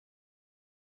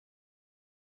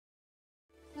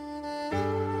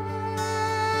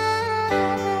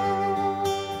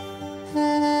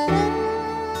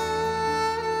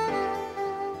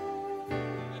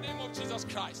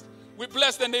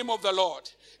bless the name of the Lord.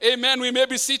 Amen. We may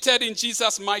be seated in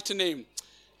Jesus' mighty name.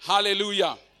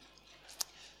 Hallelujah.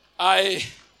 I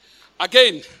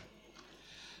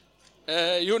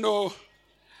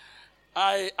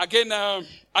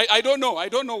don't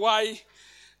know why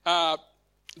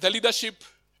the leadership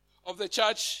of the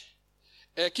church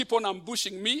keep on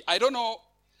ambushing me. I don't know.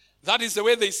 That is the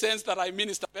way they sense that I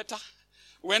minister better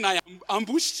when I am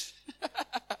ambushed.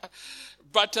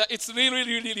 But it's really,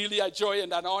 really, really a joy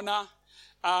and an honor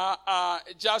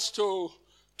just to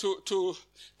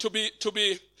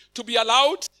be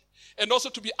allowed and also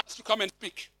to be asked to come and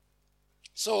speak.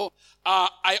 So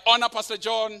I honor Pastor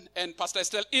John and Pastor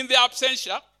Estelle in their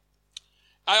absentia.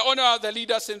 I honor the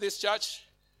leaders in this church.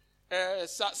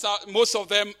 Most of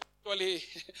them actually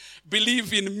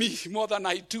believe in me more than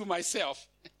I do myself.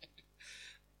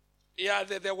 Yeah,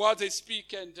 the words they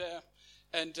speak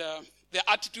and the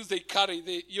attitudes they carry,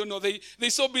 they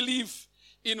so believe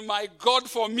in my God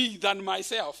for me than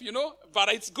myself, But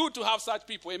it's good to have such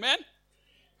people, amen?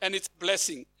 And it's a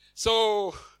blessing.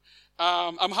 So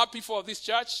I'm happy for this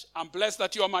church. I'm blessed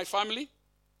that you are my family.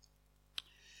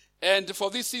 And for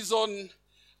this season,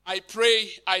 I pray,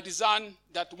 I discern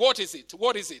that what is it?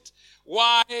 What is it?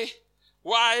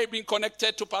 Why being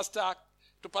connected to Pastor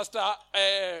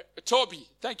Toby?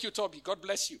 Thank you, Toby. God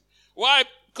bless you. Why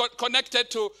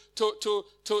connected to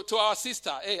our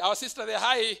sister? Hey, our sister there.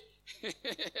 Hi.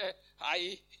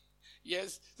 Hi.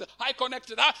 Yes. So, hi,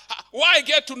 connected. Why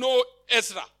get to know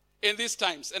Ezra in these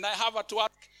times? And I have to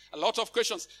ask a lot of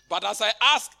questions. But as I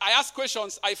ask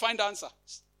questions, I find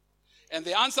answers. And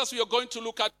the answers we are going to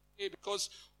look at today, because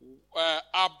I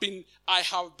have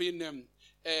been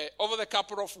over the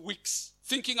couple of weeks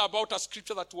thinking about a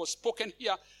scripture that was spoken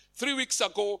here 3 weeks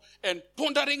ago and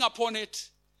pondering upon it,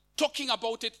 talking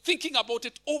about it, thinking about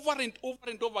it over and over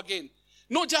and over again.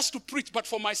 Not just to preach, but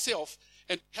for myself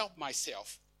and help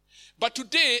myself. But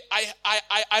today,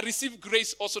 I receive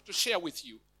grace also to share with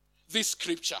you this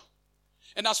scripture.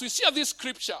 And as we share this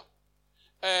scripture,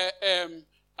 I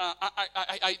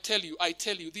tell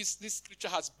you, this scripture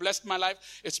has blessed my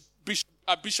life. It's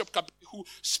Bishop Kabir who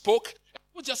spoke.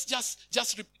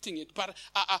 Just repeating it. But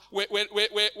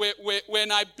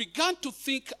when I began to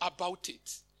think about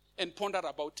it and ponder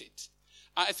about it,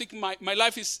 I think my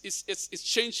life is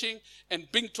changing and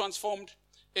being transformed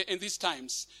in these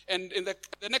times. And in the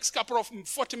next couple of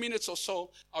 40 minutes or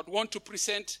so, I would want to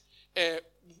present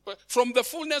from the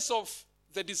fullness of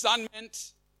the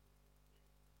discernment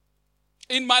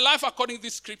in my life according to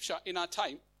this scripture in our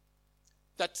time,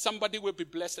 that somebody will be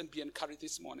blessed and be encouraged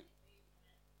this morning.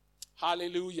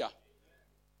 Hallelujah.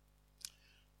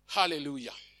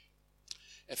 Hallelujah.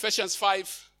 Ephesians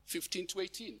 5:15 to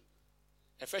 18.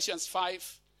 Ephesians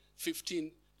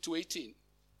 5:15 to 18.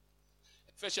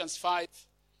 Ephesians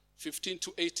 5:15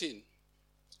 to 18.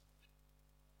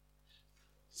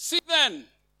 See then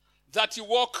that you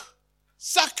walk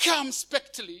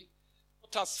circumspectly,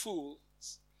 not as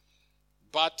fools,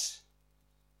 but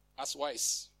as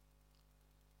wise,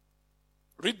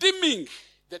 redeeming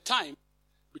the time,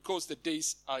 because the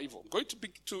days are evil. I'm going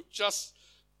to just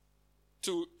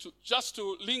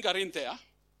to linger in there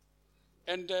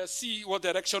and see what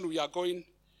direction we are going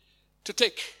to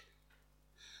take.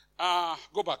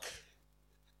 Go back.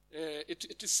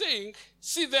 It is saying,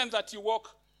 see then that you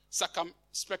walk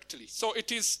circumspectly. So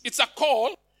it's a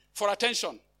call for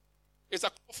attention. It's a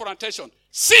call for attention.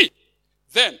 See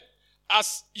then,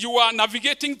 as you are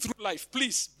navigating through life,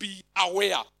 please be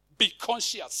aware, be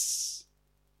conscious.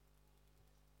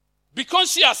 Be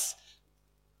conscious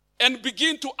and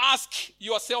begin to ask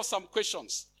yourself some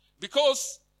questions.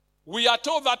 Because we are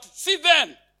told that, see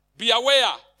then, be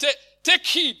aware, take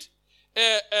heed,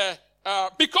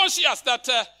 be conscious that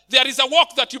there is a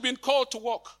walk that you've been called to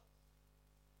walk.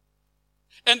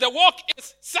 And the walk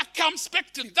is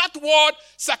circumspectly. That word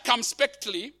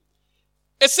circumspectly,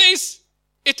 it says,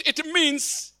 it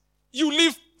means you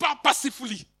live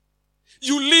purposefully.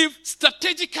 You live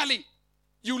strategically.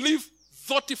 You live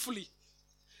thoughtfully.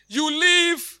 You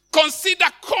live, consider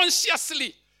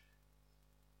consciously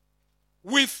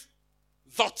with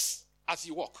thoughts as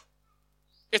you walk.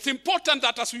 It's important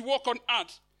that as we walk on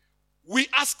earth, we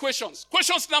ask questions.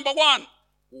 Questions number 1,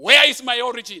 where is my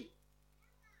origin?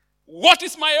 What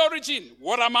is my origin?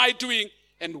 What am I doing?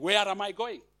 And where am I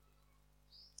going?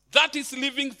 That is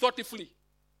living thoughtfully.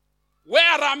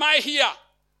 Where am I here?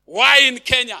 Why in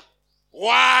Kenya?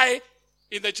 Why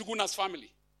in the Chugunas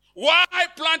family? Why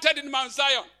planted in Mount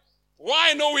Zion?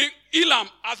 Why knowing Elam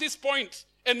at this point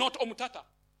and not Omutata?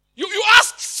 You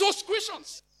ask those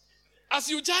questions as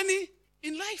you journey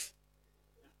in life.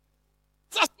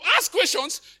 As you ask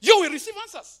questions, you will receive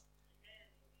answers.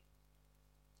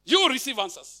 You will receive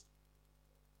answers.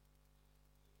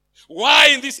 Why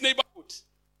in this neighborhood?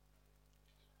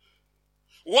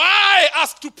 Why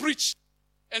ask to preach?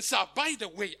 And sir, by the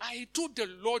way, I told the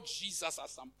Lord Jesus at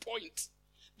some point,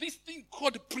 this thing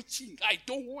called preaching, I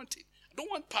don't want it. I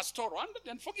don't want pastoral.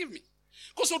 And forgive me.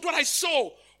 Because of what I saw,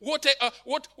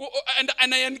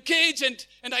 and I engaged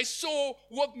and I saw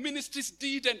what ministries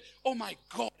did, and oh my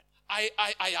God,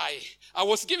 I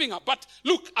was giving up. But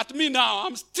look at me now,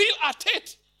 I'm still at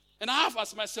it. And I have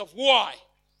asked myself, why?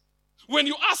 When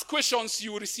you ask questions,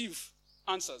 you receive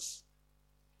answers.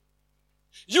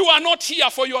 You are not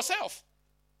here for yourself.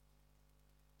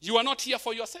 You are not here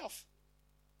for yourself.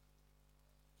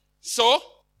 So,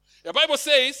 the Bible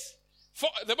says,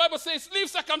 live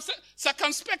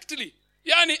circumspectly.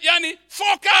 Yani,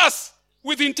 focus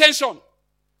with intention.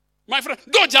 My friend,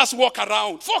 don't just walk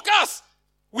around. Focus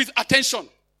with attention.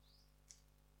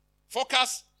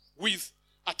 Focus with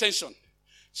attention.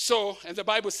 So, and the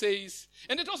Bible says,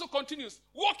 and it also continues,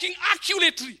 walking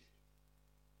accurately,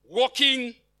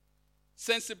 walking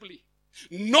sensibly,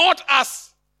 not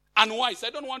as unwise. I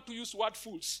don't want to use word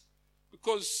fools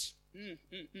because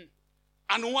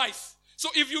unwise. So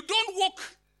if you don't walk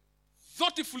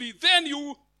thoughtfully, then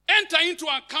you enter into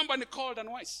a company called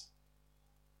unwise.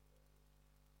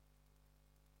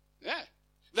 Yeah.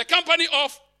 The company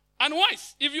of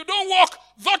unwise. If you don't walk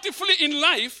thoughtfully in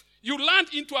life, you land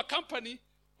into a company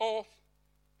of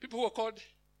people who are called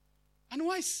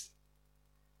unwise.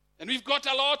 And we've got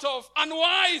a lot of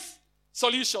unwise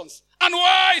solutions,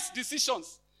 unwise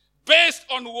decisions based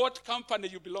on what company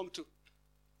you belong to.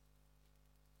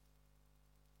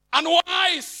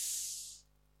 Unwise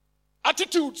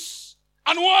attitudes,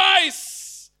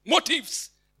 unwise motives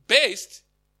based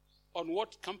on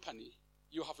what company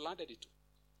you have landed into.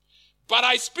 But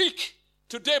I speak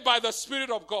today by the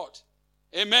Spirit of God.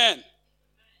 Amen.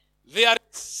 There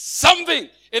is something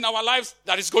in our lives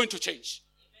that is going to change.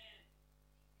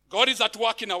 God is at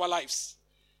work in our lives.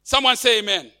 Someone say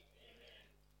amen.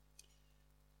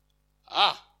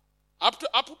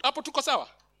 Hapo tuko sawa?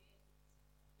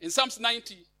 In Psalms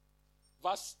 90,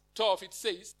 verse 12, it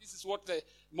says, this is what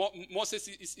Moses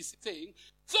is saying.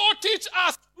 So teach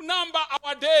us to number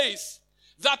our days,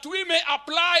 that we may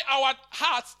apply our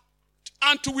hearts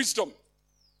unto wisdom.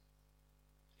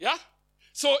 Yeah?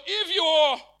 So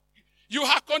if you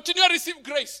have continually received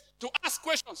grace to ask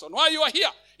questions on why you are here,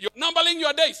 you're numbering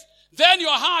your days, then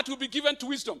your heart will be given to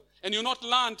wisdom, and you'll not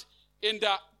land in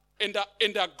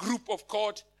the group of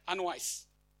called unwise.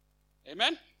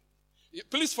 Amen?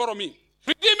 Please follow me.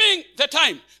 Redeeming the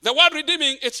time. The word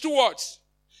redeeming, it's two words.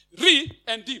 Re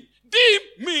and dim. Dim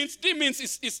means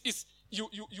is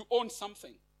you own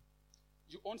something.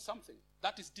 You own something.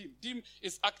 That is dim. Dim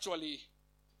is actually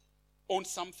own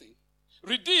something.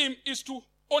 Redeem is to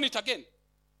own it again.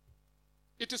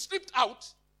 It is stripped out,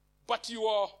 but you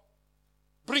are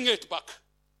bring it back.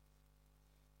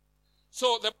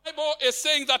 So the Bible is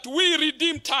saying that we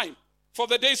redeem time for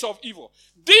the days of evil.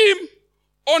 Dim,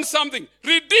 own something.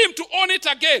 Redeem, to own it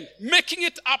again. Making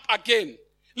it up again.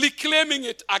 Reclaiming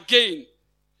it again.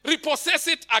 Repossess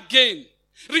it again.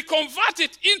 Reconvert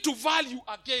it into value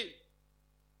again.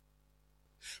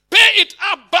 Pay it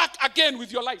up back again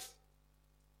with your life.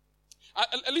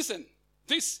 Listen,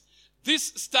 this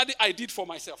study I did for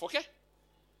myself, okay?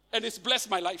 And it's blessed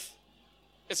my life.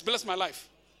 It's blessed my life.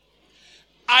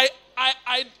 I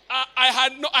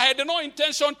had no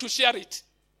intention to share it,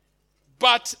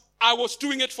 but I was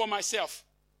doing it for myself.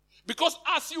 Because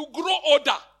as you grow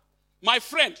older, my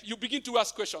friend, you begin to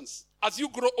ask questions. As you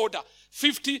grow older,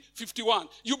 50, 51,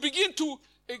 you begin to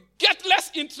get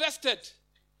less interested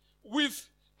with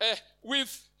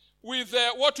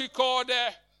what we call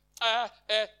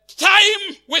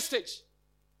time wastage.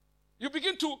 You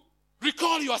begin to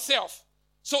recall yourself.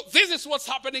 So this is what's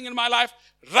happening in my life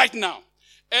right now.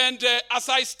 And as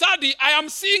I study, I'm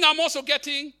also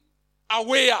getting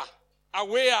aware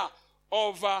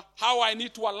of how I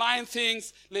need to align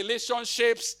things,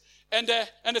 relationships, and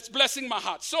it's blessing my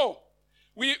heart. So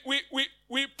we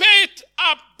pay it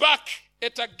up back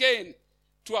it again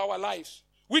to our lives.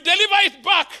 We deliver it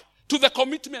back to the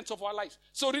commitments of our life.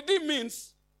 So redeem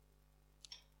means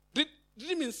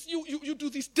you do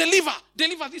this. Deliver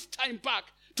this time back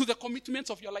to the commitments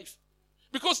of your life.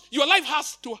 Because your life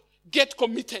has to get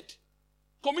committed.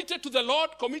 Committed to the Lord,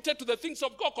 committed to the things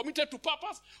of God, committed to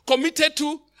purpose, committed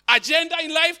to agenda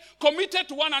in life, committed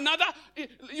to one another.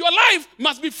 Your life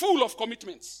must be full of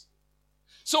commitments.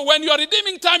 So when you are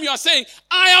redeeming time, you are saying,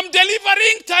 I am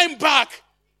delivering time back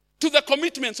to the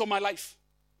commitments of my life.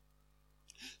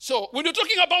 So when you're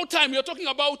talking about time, you're talking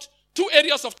about two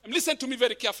areas of time. Listen to me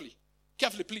very carefully.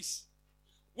 Carefully, please.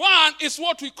 One is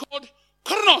what we call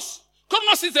chronos.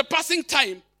 Chronos is a passing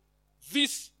time,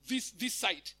 this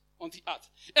side on the earth.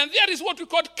 And there is what we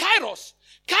call kairos.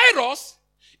 Kairos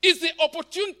is the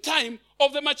opportune time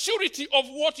of the maturity of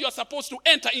what you are supposed to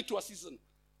enter into a season.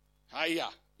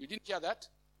 You didn't hear that?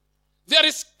 There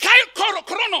is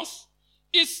chronos,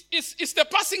 is the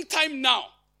passing time now.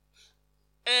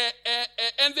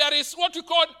 And there is what we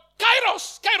call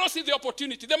kairos. Kairos is the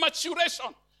opportunity, the maturation.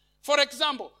 For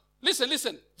example,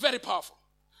 listen, very powerful.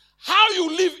 How you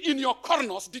live in your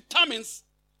chronos determines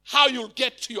how you'll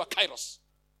get to your kairos.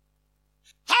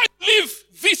 How you live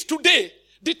this today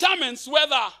determines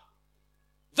whether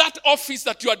that office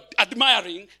that you are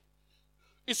admiring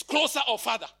is closer or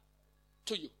further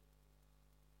to you.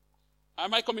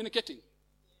 Am I communicating?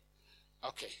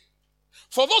 Okay.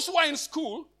 For those who are in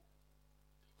school,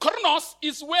 chronos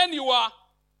is when you are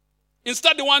in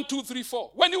study 1, 2, 3,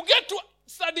 4. When you get to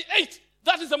study 8,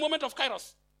 that is the moment of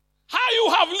kairos. How you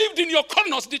have lived in your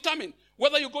chronos determine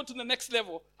whether you go to the next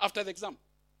level after the exam.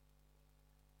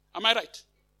 Am I right?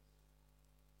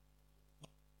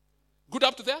 Good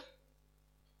up to there?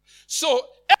 So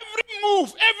every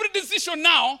move, every decision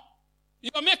now you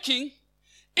are making,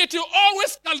 it will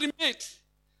always culminate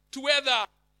to whether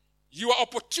your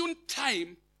opportune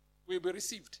time will be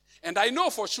received. And I know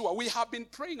for sure we have been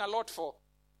praying a lot for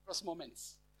those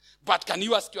moments. But can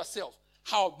you ask yourself,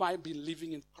 how have I been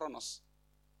living in chronos?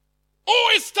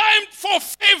 Oh, it's time for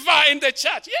favor in the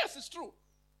church. Yes, it's true.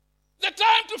 The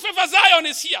time to favor Zion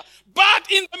is here.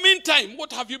 But in the meantime,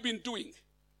 what have you been doing?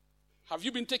 Have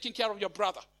you been taking care of your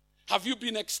brother? Have you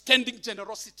been extending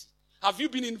generosity? Have you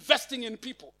been investing in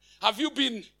people? Have you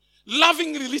been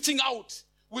lovingly reaching out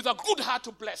with a good heart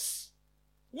to bless?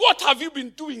 What have you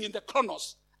been doing in the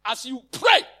chronos as you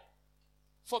pray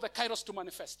for the kairos to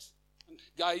manifest? And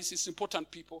guys, it's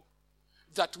important, people,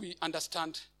 that we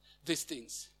understand these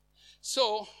things.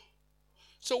 So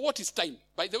what is time?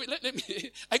 By the way, let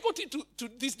me. I got into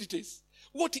these details.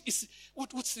 What is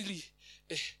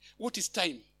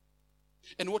time,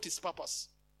 and what is purpose?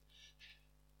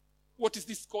 What is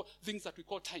this things that we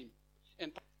call time?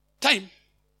 And time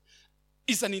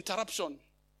is an interruption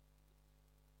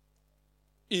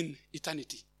in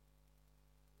eternity.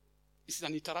 It's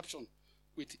an interruption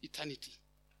with eternity.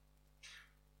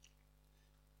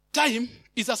 Time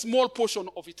is a small portion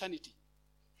of eternity.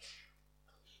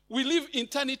 We live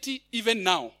eternity even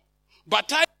now. But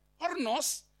time,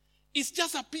 chronos, is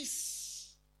just a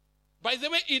piece. By the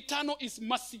way, eternal is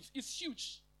massive. It's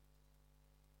huge.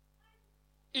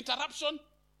 Interruption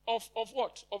of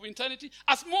what? Of eternity.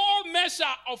 A small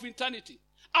measure of eternity.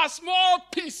 A small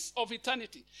piece of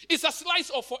eternity. It's a slice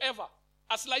of forever.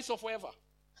 A slice of forever.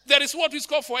 There is what is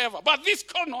called forever. But this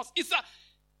chronos is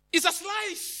a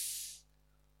slice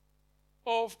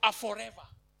of a forever.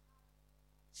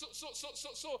 So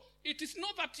it is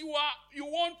not that you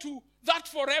want to that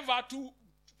forever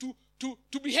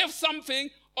to behave something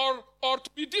or to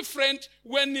be different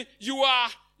when you are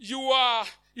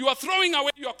throwing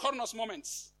away your chronos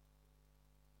moments.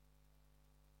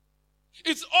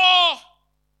 It's all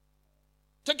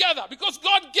together because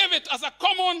God gave it as a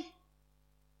common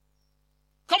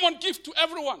gift to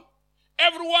everyone.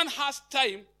 Everyone has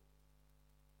time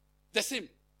the same.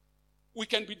 We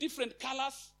can be different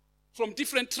colors, from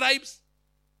different tribes,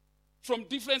 from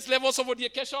different levels of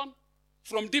education,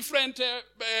 from different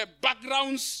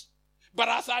backgrounds. But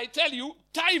as I tell you,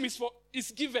 time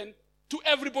is given to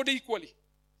everybody equally.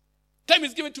 Time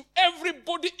is given to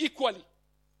everybody equally.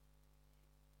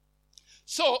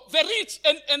 So the rich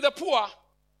and the poor,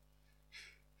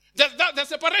 the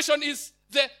separation is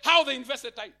how they invest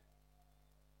the time.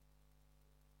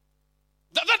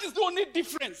 That is the only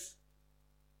difference.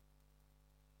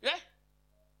 Yeah?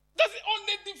 That's the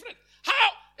only difference.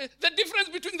 The difference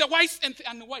between the wise and the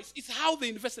unwise is how they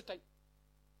invest the time.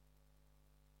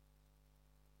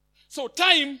 So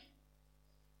time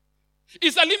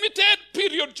is a limited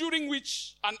period during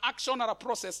which an action or a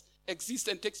process exists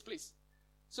and takes place.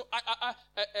 So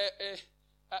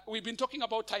we've been talking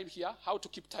about time here, how to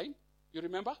keep time. You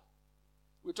remember?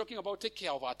 We're talking about take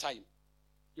care of our time.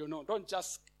 Don't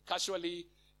just casually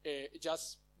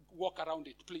just walk around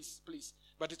it, please.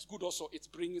 But it's good also, it's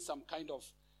bringing some kind of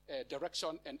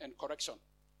direction and correction.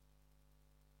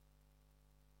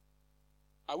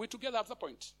 Are we together at the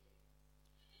point?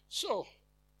 So,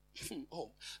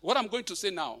 what I'm going to say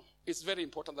now is very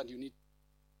important that you need.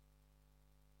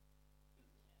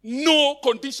 No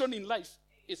condition in life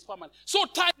is permanent. So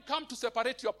time comes to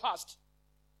separate your past,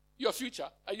 your future,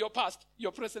 your past,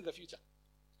 your present, the future.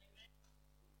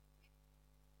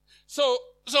 So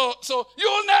you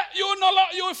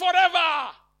will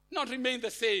forever not remain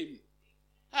the same.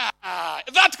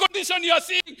 That condition you are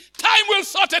seeing, time will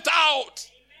sort it out.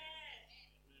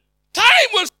 Time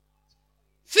will sort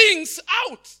things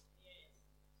out.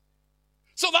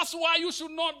 So that's why you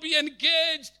should not be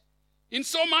engaged in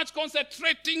so much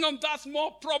concentrating on that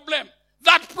small problem.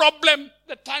 That problem,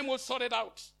 the time will sort it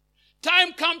out.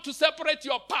 Time comes to separate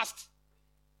your past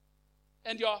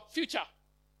and your future.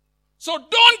 So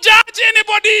don't judge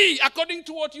anybody according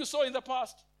to what you saw in the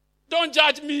past. Don't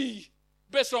judge me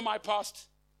based on my past.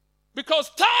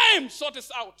 Because time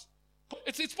sorts out.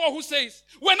 It's Paul who says,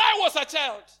 when I was a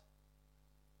child,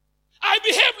 I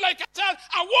behaved like a child.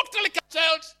 I walked like a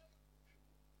child.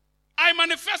 I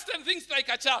manifested things like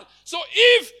a child. So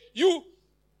if you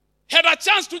had a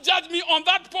chance to judge me on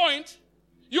that point,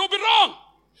 you'll be wrong.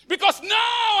 Because now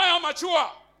I am mature.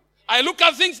 I look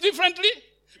at things differently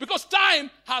because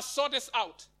time has sorted us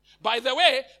out. By the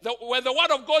way, when the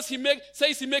word of God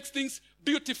says he makes things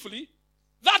beautifully,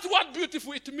 that word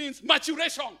beautiful, it means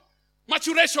maturation.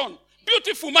 Maturation.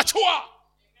 Beautiful, mature. Amen.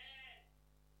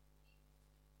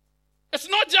 It's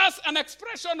not just an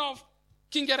expression of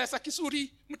Kingereza kisuri,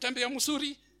 mutembea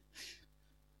musuri,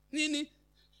 nini,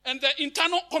 and the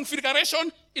internal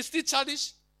configuration is still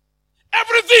childish.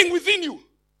 Everything within you,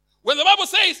 when the Bible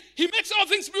says he makes all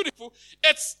things beautiful,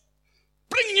 it's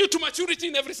bringing you to maturity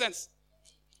in every sense.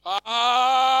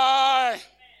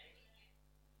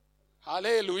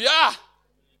 Hallelujah.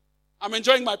 I'm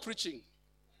enjoying my preaching.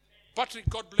 Patrick,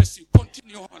 God bless you.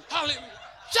 Continue on. Hallelujah.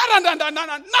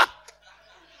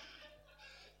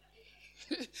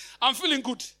 I'm feeling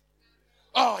good.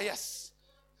 Oh, yes.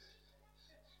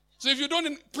 So if you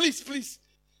don't, please,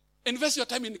 invest your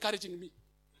time in encouraging me.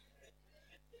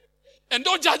 And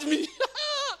don't judge me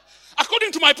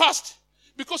according to my past,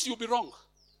 because you'll be wrong.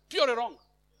 Purely wrong.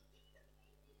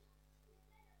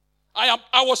 I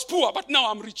was poor, but now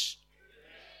I'm rich.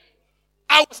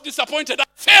 I was disappointed. I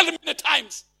failed many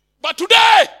times. But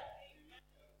today,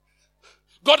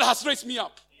 God has raised me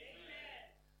up.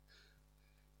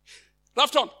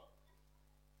 Rafton.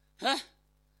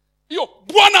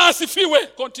 Bwana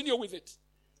asifiwe. Continue with it.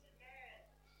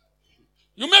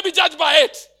 You may be judged by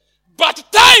it, but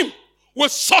time will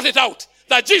sort it out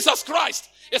that Jesus Christ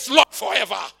is Lord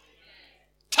forever.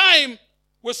 Time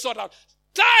will sort out.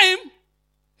 Time.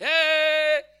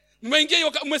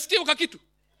 Umesikia kitu?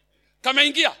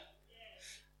 Kameingia.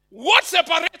 What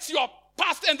separates your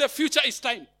past and the future is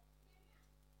time.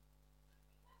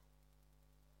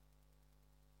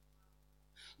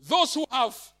 Those who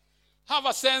have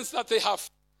a sense that they have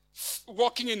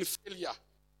walking in failure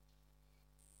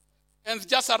and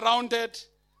just surrounded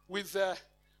with a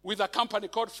company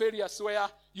called Failures, where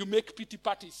you make pity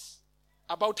parties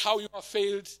about how you have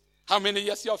failed, how many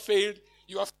years you have failed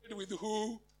with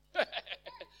who.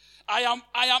 I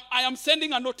am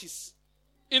sending a notice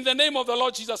in the name of the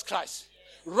Lord Jesus Christ.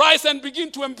 Rise and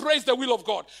begin to embrace the will of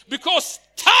God, because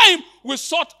time will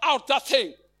sort out that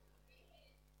thing.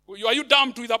 Are you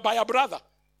damned by a brother?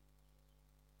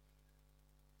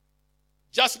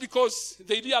 Just because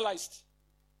they realized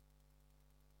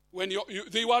when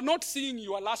they were not seeing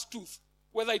your last tooth,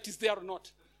 whether it is there or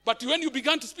not. But when you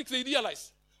began to speak, they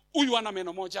realized, huyu ana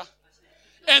meno moja.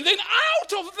 And then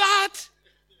out of that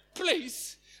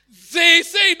place, they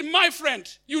said, my friend,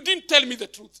 you didn't tell me the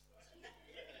truth.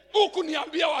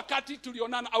 Hukuniambia wakati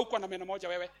tulionana haukuwa na meno moja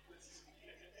wewe.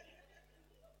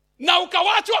 Na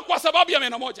ukawachwa kwa sababu ya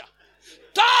meno moja.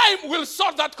 Time will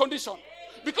sort that condition.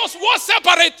 Because what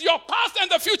separates your past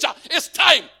and the future is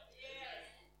time.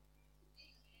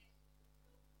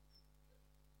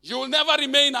 You will never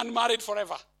remain unmarried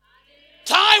forever.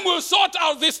 Time will sort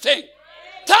out this thing.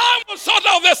 Time will sort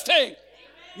out this thing.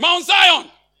 Mount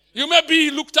Zion, you may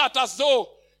be looked at as though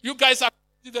you guys are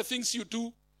the things you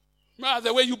do,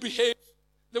 the way you behave,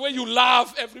 the way you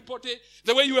love everybody,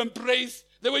 the way you embrace,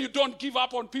 the way you don't give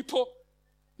up on people.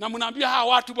 Na mnaambia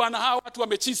hawa watu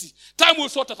wamechizi. Time will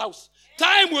sort us out.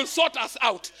 Time will sort us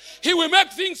out. He will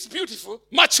make things beautiful,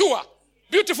 mature.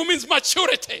 Beautiful means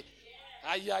maturity.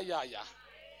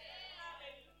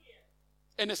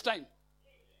 And it's time.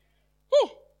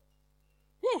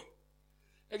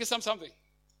 I guess I'm something.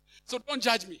 So don't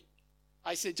judge me.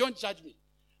 I say, don't judge me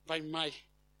by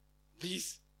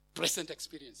this present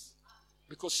experience.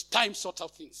 Because time sorts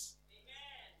out things.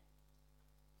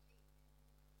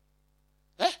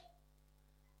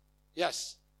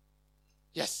 Yes.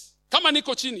 Kama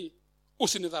niko chini,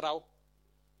 usinidharau.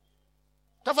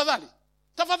 Tafadhali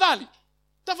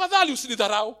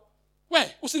usinidharau.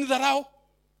 Usinidharau.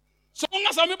 So long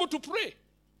as I'm able to pray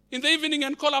in the evening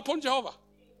and call upon Jehovah,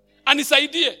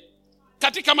 anisaidie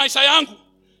katika maisha yangu,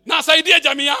 na asaidie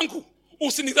jamii yangu,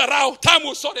 usinidharau. Time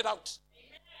will sort it out.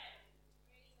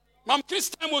 Mom Chris,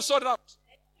 time will sort it out.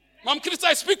 Mom Chris,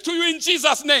 I speak to you in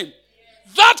Jesus' name.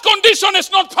 That condition is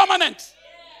not permanent.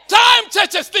 Time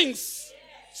changes things.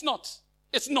 It's not.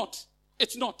 It's not.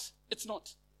 It's not. It's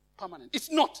not permanent.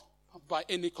 It's not by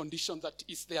any condition that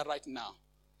is there right now.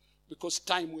 Because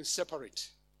time will separate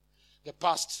the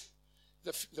past,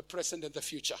 the present, and the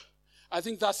future. I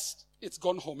think it's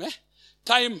gone home.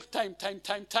 Time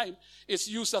is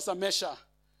used as a measure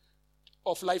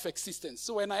of life existence.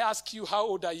 So when I ask you, how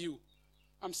old are you?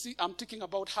 I'm thinking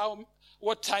about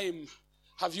what time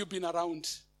have you been around?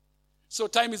 So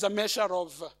time is a measure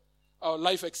of our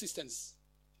life existence.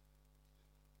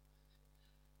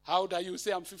 How old are you?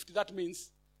 Say I'm 50. That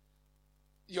means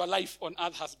your life on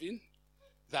earth has been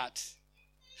that.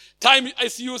 Time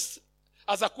is used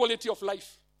as a quality of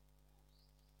life.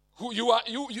 What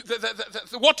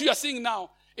you are seeing now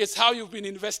is how you've been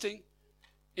investing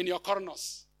in your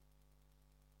chronos.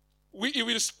 You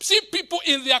will see people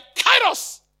in their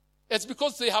kairos. It's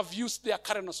because they have used their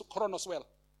chronos well.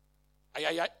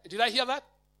 Did I hear that?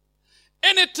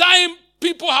 Anytime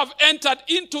people have entered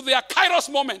into their kairos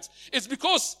moment, it's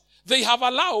because they have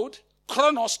allowed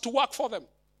chronos to work for them.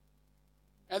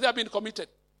 And they have been committed.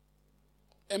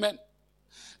 Amen.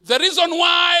 The reason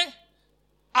why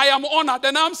I am honored,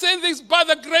 and I'm saying this by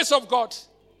the grace of God,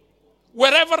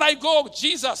 wherever I go,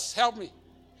 Jesus, help me.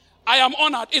 I am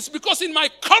honored. It's because in my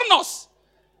chronos,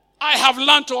 I have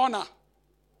learned to honor.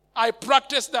 I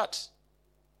practice that.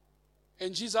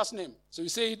 In Jesus' name. So you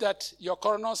say that your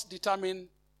chronos determine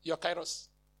your kairos.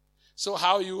 So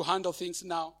how you handle things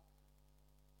now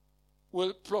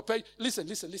will prepare. Listen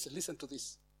to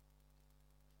this.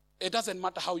 It doesn't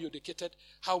matter how you're educated,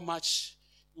 how much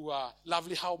you are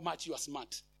lovely, how much you are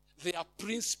smart. There are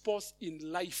principles in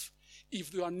life.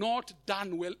 If they are not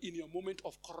done well in your moment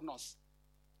of chronos,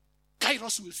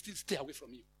 kairos will still stay away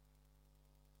from you.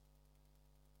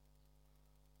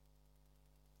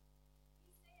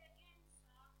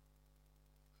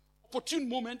 Opportune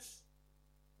moments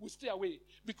will stay away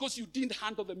because you didn't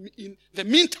handle them in the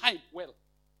meantime well.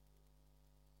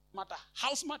 No matter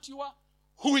how smart you are,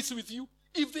 who is with you,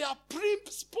 if there are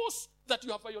principles that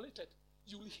you have violated,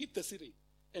 you will hit the ceiling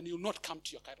and you will not come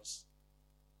to your kairos.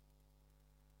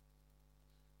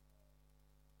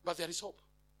 But there is hope.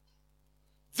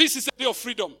 This is a day of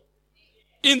freedom.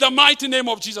 In the mighty name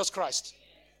of Jesus Christ.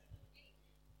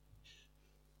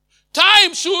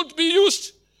 Time should be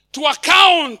used to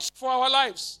account for our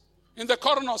lives. In the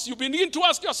chronos, you begin to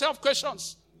ask yourself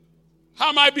questions. How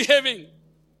am I behaving?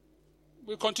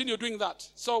 We'll continue doing that.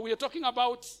 So we are talking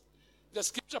about, the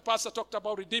scripture pastor talked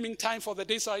about redeeming time, for the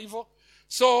days are evil.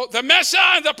 So the measure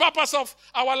and the purpose of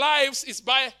our lives is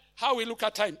by how we look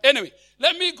at time. Anyway,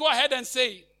 let me go ahead and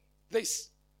say this.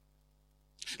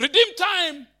 Redeem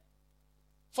time,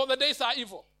 for the days are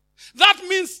evil. That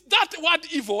means, that word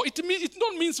evil, it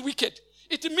don't mean wicked.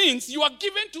 It means you are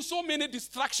given to so many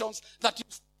distractions that you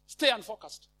stay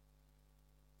unfocused.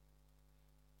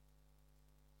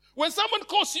 When someone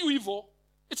calls you evil,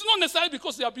 it's not necessarily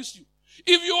because they abuse you.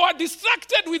 If you are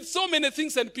distracted with so many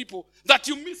things and people that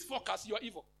you miss focus, you are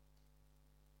evil.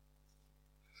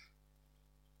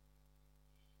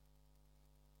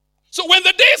 So when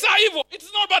the days are evil,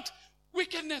 it's not about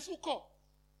wickedness. Uko.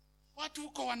 Watu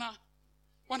uko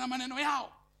wana maneno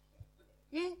yao.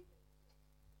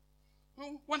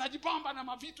 Wanajipamba na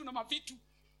mavitu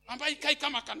ambayo ikai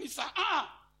kama kanisa.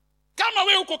 Kama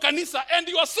we uko kanisa and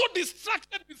you are so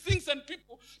distracted with things and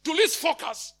people to lose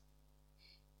focus,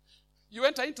 you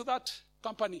enter into that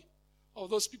company of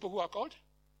those people who are called.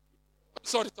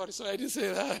 Sorry, I didn't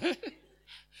say that.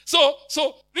 So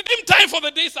redeem time, for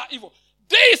the days are evil.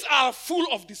 Days are full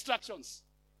of distractions.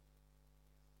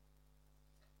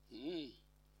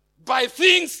 By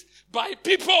things, by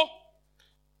people,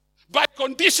 by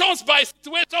conditions, by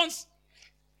situations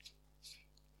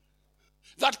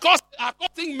that are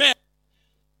causing men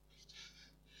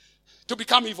to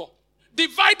become evil.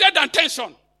 Divided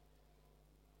attention.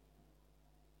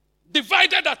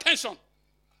 Divided attention.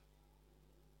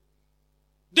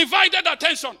 Divided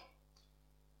attention.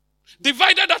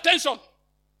 Divided attention.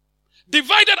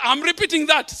 Divided, I'm repeating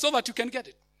that so that you can get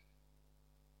it.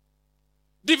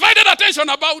 Divided attention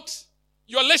about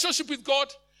your relationship with God,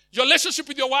 your relationship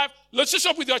with your wife,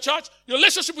 relationship with your church, your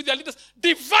relationship with your leaders.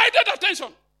 Divided attention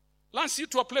lands you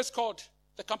to a place called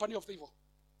the company of the evil.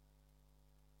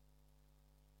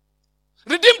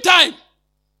 Redeem time,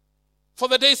 for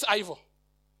the days are evil.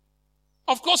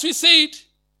 Of course, we said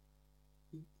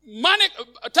money,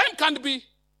 time can be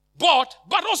bought,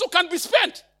 but also can be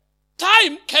spent.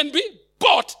 Time can be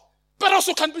bought, but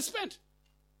also can be spent.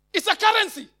 It's a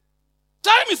currency.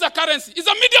 Time is a currency. It's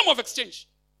a medium of exchange.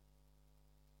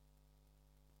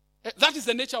 That is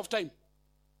the nature of time.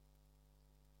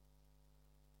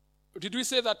 Did we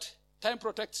say that time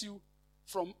protects you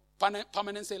from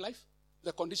permanency in life?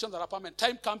 The conditions that are permanent.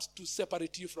 Time comes to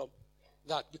separate you from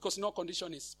that because no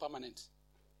condition is permanent.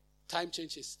 Time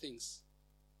changes things.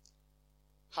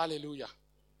 Hallelujah.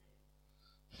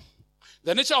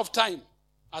 The nature of time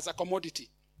as a commodity.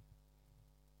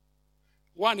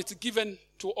 One, it's given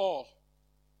to all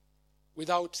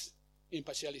without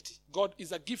impartiality. God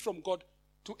is a gift from God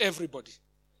to everybody.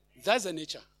 That's the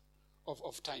nature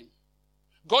of time.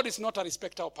 God is not a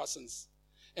respecter of persons.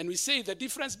 And we say the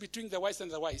difference between the wise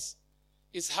and the wise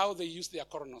is how they use their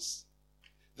chronos.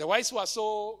 The wise were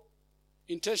so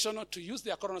intentional to use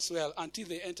their chronos well until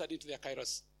they entered into their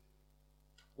kairos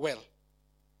well.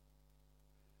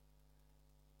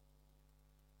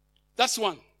 That's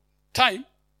one. Time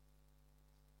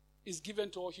is given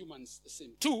to all humans the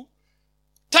same. Two,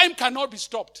 time cannot be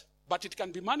stopped, but it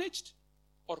can be managed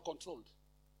or controlled.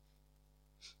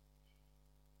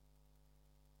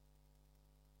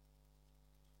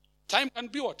 Time can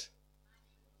be what?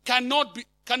 Cannot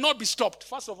be stopped.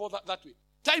 First of all, that way.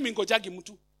 Time ingojagi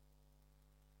mtu.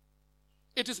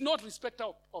 It is not respecter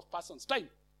of persons. Time.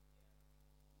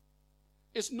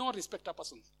 It's not respecter of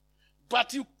persons.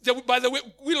 But by the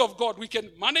will of God, we can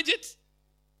manage it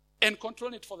and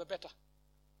control it for the better.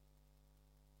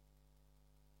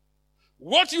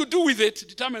 What you do with it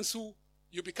determines who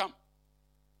you become.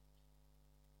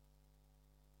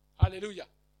 Hallelujah.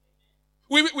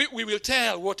 We will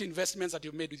tell what investments that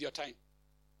you've made with your time.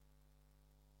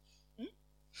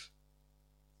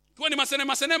 Tuwe ni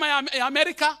masenema ya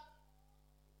Amerika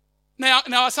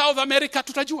na wa South America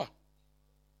tutajua.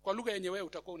 Kwa lugha yenye wewe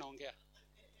utakuwa unaongea.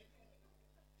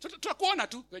 Tutakuona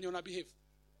tu wenye una behave.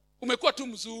 Umekuwa tu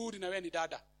mzuri na wewe ni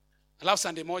dada. Alafu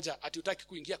Sunday moja ati utaki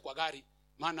kuingia kwa gari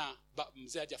maana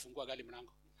mzee hajafungua gari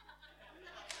mlango.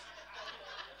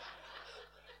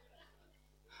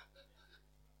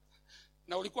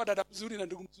 Na ulikuwa dada mzuri na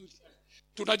ndugu mzuri.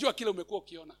 Tunajua kile umekuwa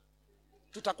ukiona.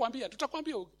 Tutakwambia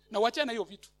na uachane na hiyo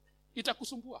vitu.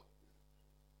 Itakusumbua.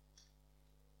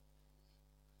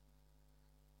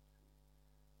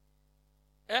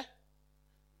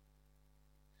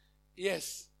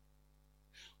 Yes.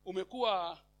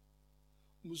 Umekuwa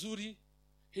mzuri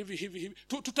hivi.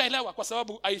 Tutaelewa kwa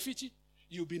sababu haifichi.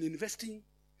 You've been investing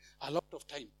a lot of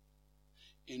time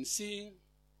in seeing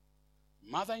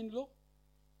mother-in-law.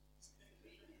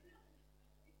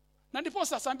 Na ndipo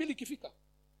saa 2 ikifika.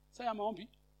 Saa ya maombi.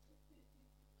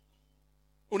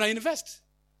 Una invest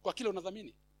kwa kile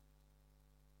unadhamini.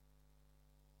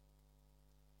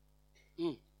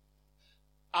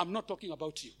 I'm not talking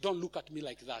about you. Don't look at me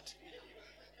like that.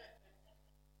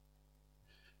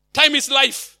 Time is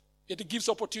life. It gives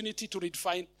opportunity to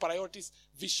redefine priorities,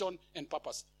 vision, and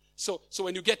purpose. So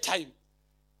when you get time,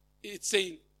 it's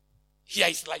saying, here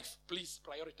is life. Please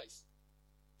prioritize.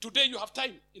 Today you have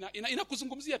time.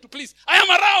 Inakuzungumzia to please. I am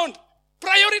around.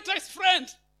 Prioritize, friend.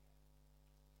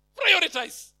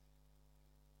 Prioritize.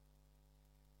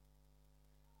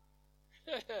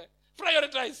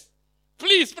 Prioritize.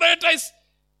 Please prioritize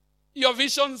your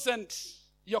visions and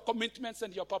your commitments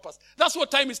and your purpose. That's what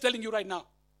time is telling you right now.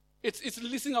 It's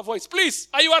releasing a voice. Please,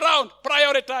 are you around?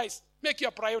 Prioritize. Make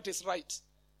your priorities right.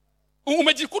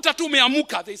 Umejikuta tu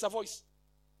umeamuka, there is a voice.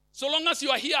 So long as you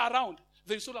are here around,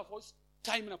 there is still a voice.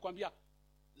 Time inakwambia,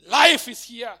 life is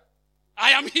here.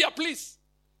 I am here, please.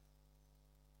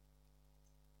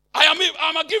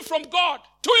 I'm a gift from God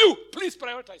to you. Please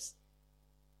prioritize.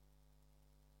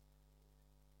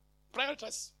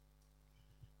 Prioritize.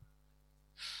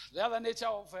 The other nature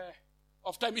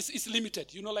of time is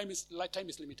limited. You know, time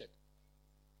is limited.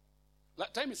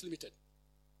 Time is limited.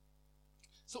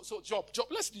 So Job.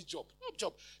 Let's read Job.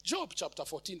 Job chapter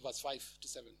 14, verse 5 to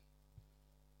 7.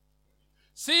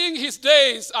 Seeing his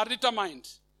days are determined.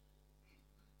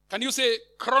 Can you say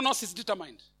chronos is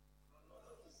determined?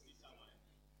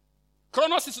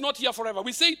 Chronos is not here forever.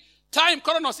 We say time,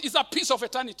 chronos, is a piece of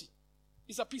eternity.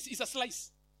 It's a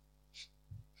slice.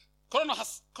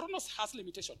 Chronos has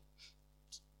limitation.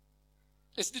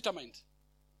 It's determined.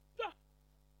 Yeah.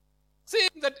 Seeing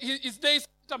that his days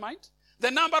are determined,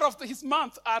 the number of his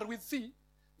months are with thee.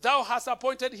 Thou hast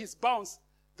appointed his bounds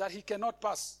that he cannot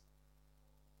pass.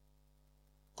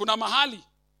 Kuna mahali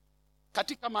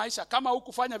katika maisha kama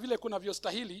hukufanya vile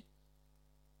kunavyostahili,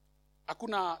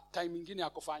 hakuna time nyingine ya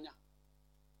kufanya.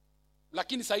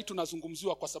 Lakini sasa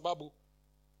tunazungumziwa kwa sababu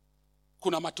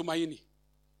kuna matumaini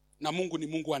na Mungu ni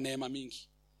Mungu wa neema mingi.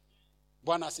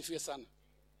 Bwana asifiwe sana.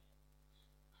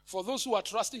 For those who are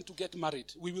trusting to get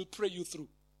married, we will pray you through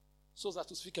so that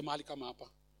tusifike mahali kama hapa.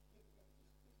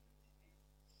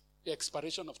 The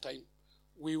expiration of time.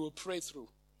 we will pray through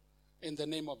in the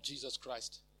name of Jesus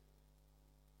Christ.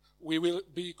 We will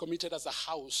be committed as a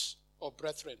house of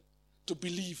brethren to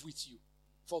believe with you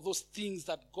for those things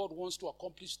that God wants to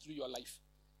accomplish through your life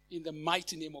in the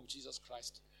mighty name of Jesus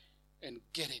Christ, and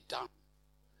get it done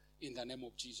in the name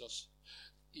of Jesus.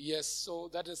 Yes, so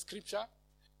that is scripture.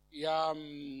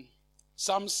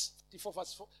 Psalms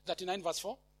 39 verse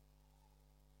 4.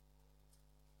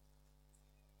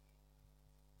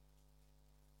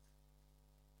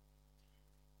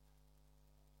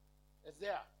 It's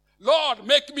there. Lord,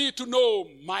 make me to know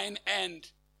mine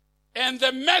end and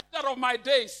the measure of my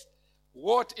days,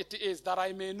 what it is, that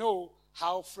I may know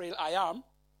how frail I am.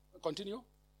 Continue.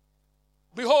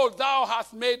 Behold, thou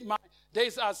hast made my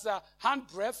days as a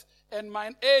handbreadth, and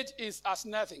mine age is as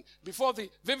nothing. Before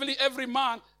thee, vividly every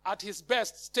man at his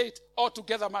best state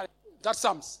altogether. That's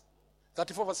Psalms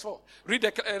 34 verse 4. Read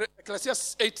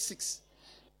Ecclesiastes 8:6.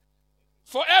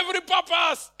 For every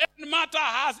purpose and matter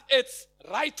has its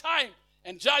right time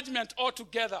and judgment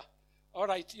altogether. All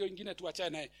right, hiyo ingine tuachane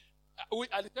naye.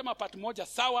 Alisema part moja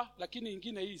sawa, lakini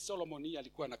ingine hii Solomon hii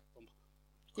alikuwa na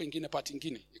kwa ingine part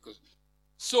ingine.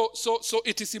 So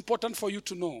it is important for you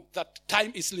to know that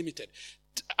time is limited.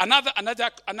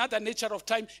 Another nature of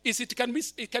time is it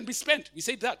can be spent. We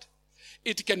said that.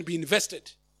 It can be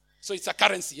invested. So it's a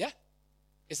currency, yeah?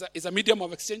 It's a medium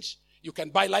of exchange. You can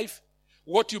buy life.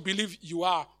 What you believe you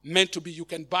are meant to be, you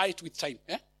can buy it with time.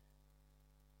 Eh?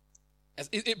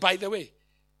 By the way,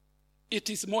 it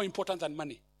is more important than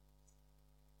money.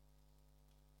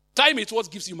 Time is what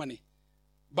gives you money.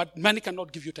 But money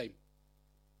cannot give you time.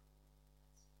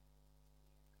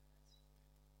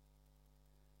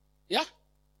 Yeah?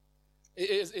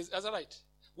 Is that right?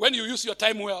 When you use your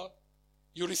time well,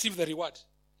 you receive the reward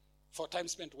for time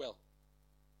spent well.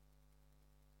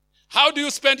 How do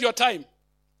you spend your time?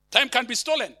 Time can be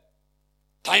stolen.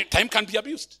 Time can be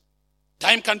abused.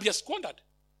 Time can be squandered.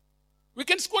 We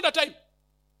can squander time.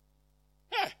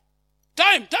 Yeah.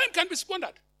 Time can be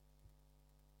squandered.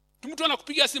 Mtu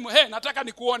anakupigia simu, "Hey, nataka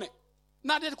nikuone."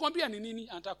 Na alikwambia ni nini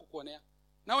anataka kukuonea?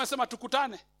 Na wewe sema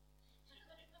tukutane.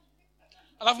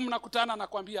 Alafu mnakutana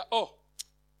anakuambia, "Oh,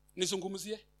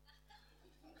 nizungumzie."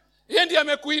 Yeye ndiye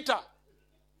amekuita.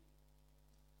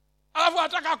 Alafu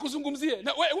anataka akuzungumzie.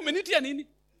 Na wewe umenitia nini?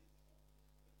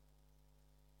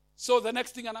 So the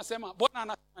next thing anasema, "Bwana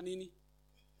anasema nini?"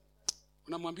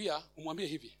 Umwambie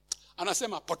hivi.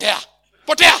 Anasema, "Potea.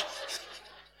 Potea."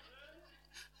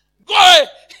 Go away.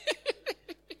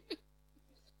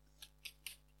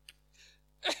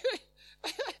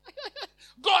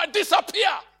 Go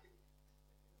disappear.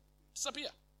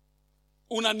 Disappear.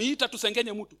 Unaniita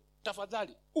tusengenye mtu.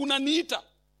 Tafadhali. Unaniita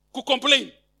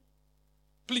kucomplain.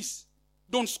 Please,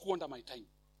 don't squander my time.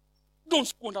 Don't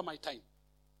squander my time.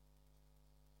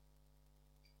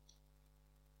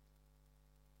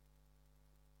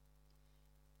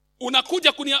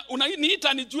 Unakuja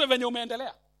unaniita nijue venye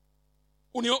umeendelea.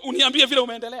 Uniambie vile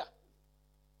umeendelea.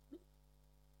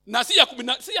 Na si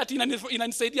ati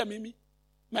inanisaidia mimi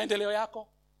maendeleo yako.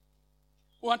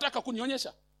 Unataka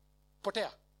kunionyesha?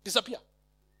 Potea. Disappear.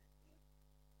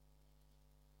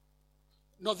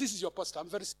 No, this is your pastor. I'm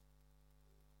very sorry.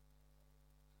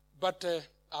 But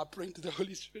I'll bring to the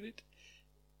Holy Spirit.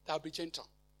 I'll be gentle.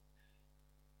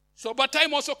 So, but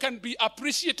time also can be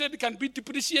appreciated, it can be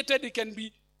depreciated, it can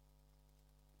be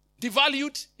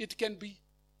devalued, it can be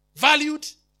valued.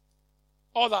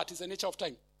 All that is the nature of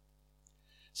time.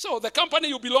 So the company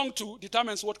you belong to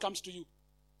determines what comes to you.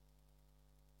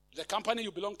 The company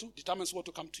you belong to determines what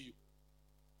will come to you.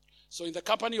 So in the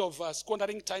company of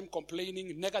squandering time,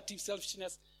 complaining, negative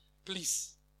selfishness,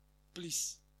 please,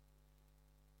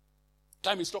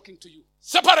 time is talking to you.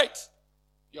 Separate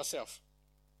yourself.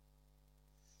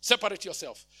 Separate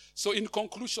yourself. So in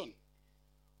conclusion,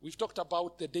 we've talked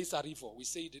about the days are evil. We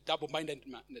say the double-minded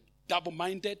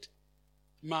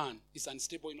man is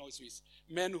unstable in all his ways.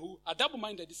 A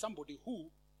double-minded is somebody who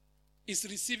is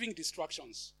receiving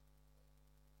distractions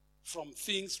from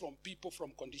things, from people,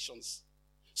 from conditions.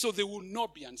 So they will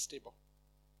not be unstable.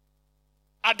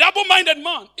 A double-minded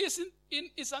man is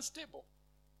unstable.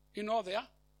 You know there?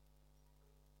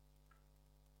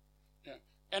 Yeah.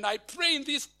 And I pray in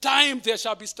this time there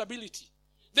shall be stability.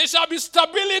 There shall be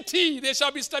stability. There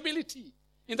shall be stability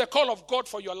in the call of God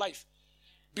for your life.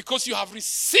 Because you have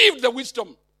received the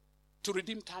wisdom to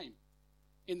redeem time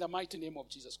in the mighty name of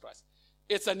Jesus Christ.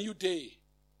 It's a new day.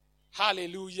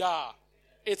 Hallelujah.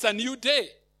 It's a new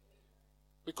day.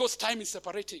 Because time is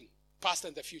separating past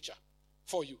and the future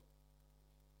for you.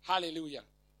 Hallelujah.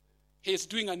 He is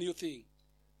doing a new thing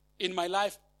in my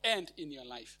life and in your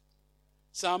life.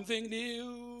 Something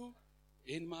new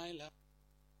in my life.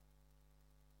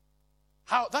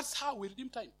 That's how we redeem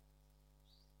time.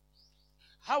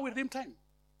 How we redeem time.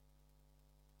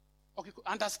 Okay,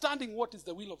 understanding what is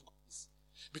the will of God is.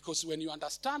 Because when you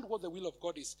understand what the will of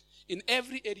God is, in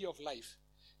every area of life,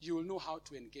 you will know how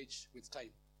to engage with time.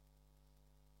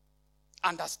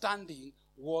 Understanding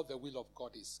what the will of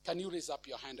God is. Can you raise up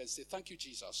your hand and say, thank you,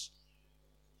 Jesus,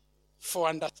 for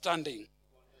understanding.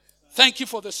 Thank you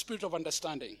for the spirit of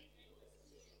understanding.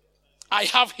 I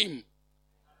have him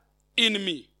in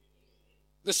me.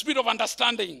 The spirit of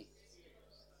understanding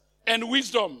and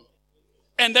wisdom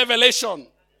and revelation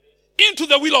into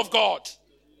the will of God.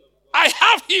 I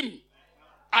have him.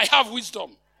 I have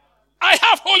wisdom. I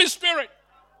have Holy Spirit.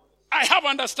 I have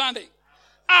understanding.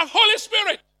 I have Holy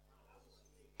Spirit.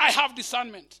 I have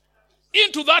discernment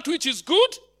into that which is good,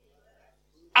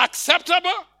 acceptable,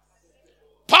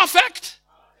 perfect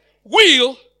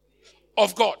will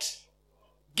of God.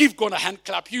 Give God a hand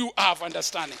clap. You have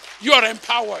understanding. You are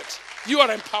empowered. You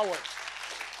are empowered.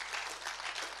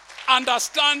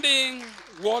 Understanding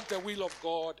what the will of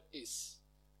God is.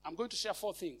 I'm going to share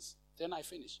 4 things. Then I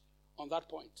finish on that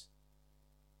point.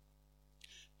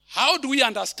 How do we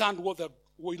understand what the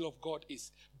will of God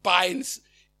is?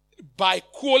 By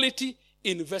quality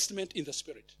investment in the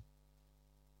Spirit.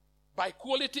 By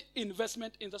quality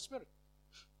investment in the Spirit.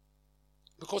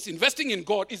 Because investing in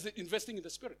God is investing in the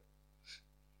Spirit.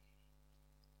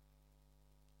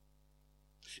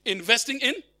 Investing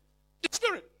in the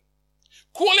Spirit.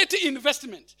 Quality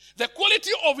investment. The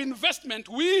quality of investment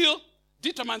will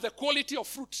determine the quality of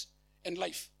fruit and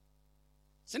life.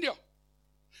 Sindio?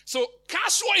 So,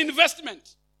 casual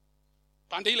investment.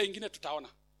 Pande ile ingine tutaona.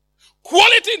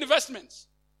 Quality investments.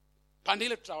 Pande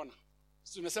ile tutaona.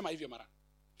 Tumesema hivyo mara.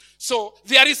 So,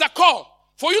 there is a call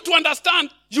for you to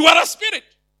understand you are a spirit.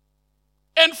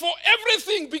 And for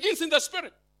everything begins in the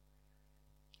Spirit.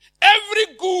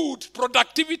 Every good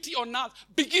productivity on earth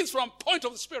begins from point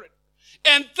of the Spirit.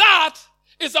 And that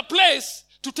is a place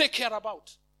to take care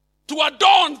about. To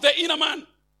adorn the inner man.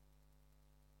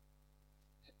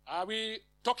 Are we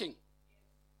talking?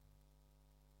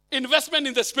 Investment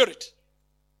in the Spirit.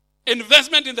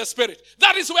 Investment in the Spirit.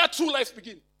 That is where true life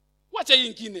begins. Wacha hii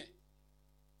ingine.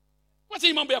 Wacha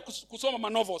hii mambo ya kusoma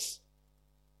manovels.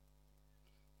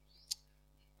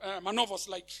 Manovels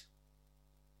like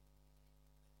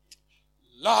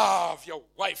love your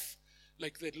wife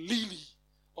like the lily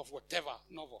of whatever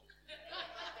novel.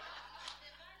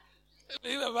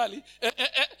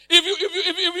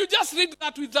 If you just read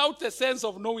that without a sense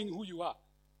of knowing who you are,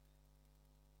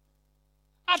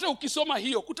 hata ukisoma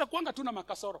hiyo kutakuanga tu na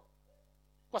makasoro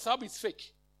kwa sababu it's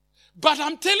fake. But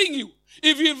I'm telling you,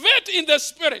 if you wait in the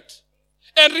Spirit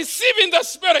and receive in the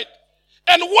Spirit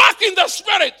and work in the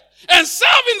Spirit and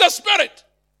serve in the Spirit,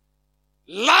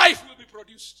 life will be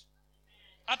produced.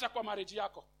 Hata kwa marriage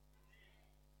yako.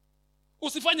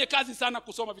 Usifanye kazi sana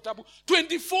kusoma vitabu.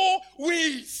 24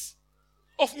 ways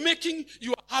of making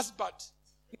your husband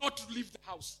not to leave the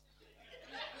house.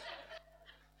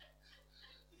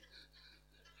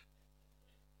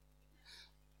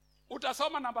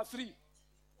 Utasoma number 3.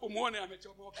 Umuone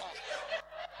amechomoka.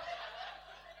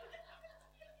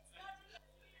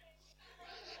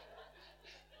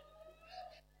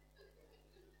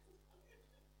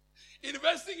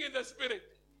 Investing in the Spirit.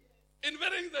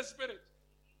 Investing in the Spirit.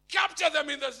 Capture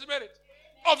them in the Spirit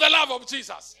of the love of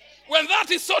Jesus. When that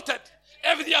is sorted,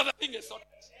 every other thing is sorted.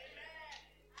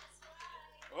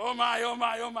 Oh my, oh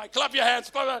my, oh my. Clap your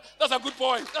hands. That's a good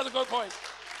point. That's a good point.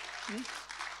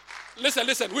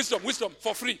 Listen. Wisdom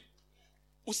for free.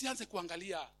 Usianze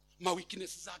kuangalia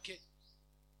weakness zake.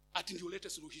 Ati ndio ulete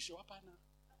suluhisho hapana.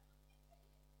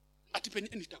 Ati penye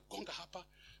nitagonga hapa,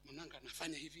 mwananga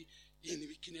nafanya hivi, hii ni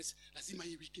weakness, lazima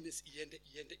hii weakness iende.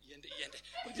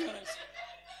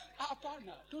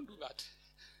 Hapana, don't do that.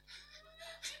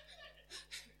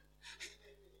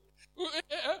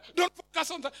 Don't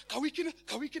focus on that. Kawikina.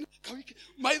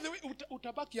 By the way,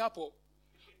 utabaki hapo.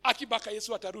 Akibaka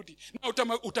Yesu atarudi. Na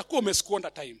utakuwa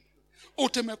umesquander time.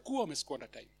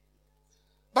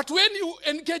 But when you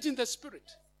engage in the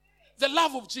Spirit, the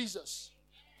love of Jesus,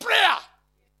 prayer,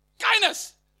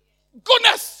 kindness,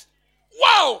 goodness,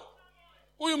 wow!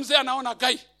 Huyu mzee anaona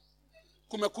gai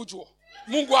kumekujwa.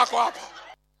 Mungu wako hapa.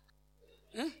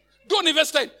 Don't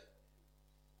invest time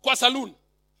kwa saloon.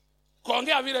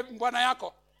 Kuongea vile bwana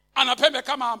yako anapembe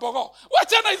kama mbogo.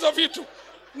 Wachana hizo vitu.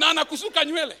 Na anakusuka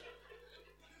nywele.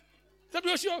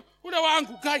 Sababu sio ule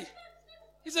wangu gai.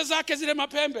 Hizo zake zile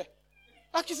mapembe.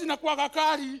 Haki zinakuwa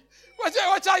kali.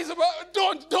 Wacha hizo,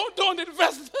 don't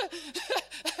invest.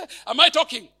 Am I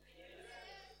talking?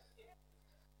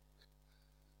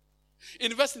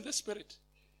 Invest in the Spirit.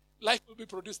 Life will be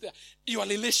produced there. Your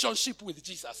relationship with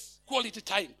Jesus. Quality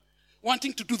time.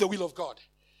 Wanting to do the will of God.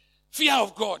 Fear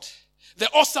of God. The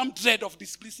awesome dread of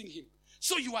displeasing him.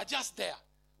 So you are just there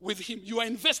with him. You are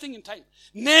investing in time.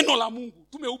 Neno la Mungu.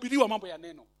 Tumehubiriwa mambo ya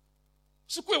neno.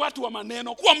 Sikuwe watu wa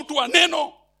maneno. Kuwa mtu wa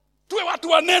neno. Tuwe watu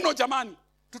wa neno jamani.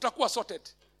 Tutakuwa sorted.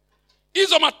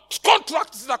 Hizo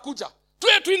contracts zitakuja.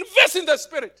 Tuwe to invest in the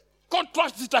spirit.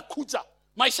 Contracts zitakuja.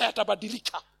 Maisha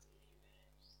yatabadilika.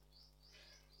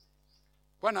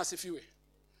 Bwana asifiwe.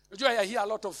 Unajua I hear a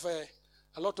lot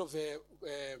of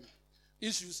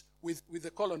issues with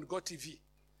the call on Go TV.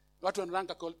 Watu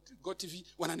wanaranga Go TV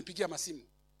wananipigia masimu.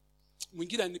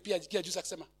 Mwingine ananipigia juzi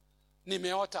akisema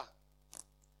nimeota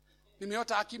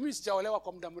akimimi sijaolewa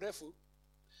kwa muda mrefu.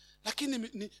 Lakini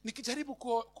nikijaribu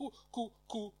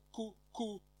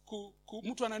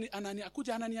mtu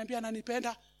akuja ananiambia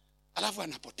ananipenda alafu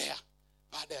anapotea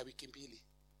baada ya wiki 2.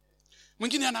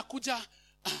 Mwingine anakuja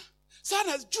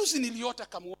sana juzi niliota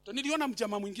kama niliona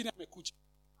mjamaa mwingine amekuja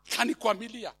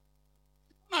kanikwamilia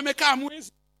na amekaa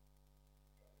mwezi.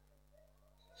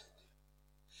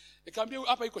 Nikamwambia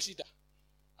hapa iko shida.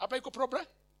 Hapa iko problem.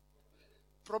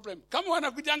 Kama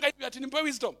wanakujanga hivi ati nimpe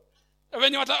wisdom.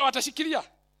 Wenye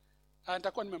watashikilia.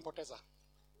 Nitakuwa nimempoteza.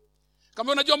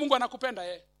 Kama unajua Mungu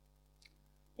anakupenda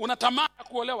unatamani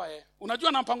kuolewa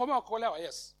unajua na mpango wako kuolewa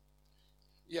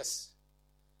yes.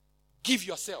 Give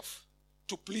yourself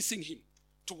to pleasing him,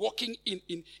 to walking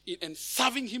in and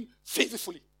serving him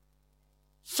faithfully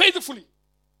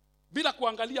bila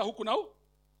kuangalia huku na huku.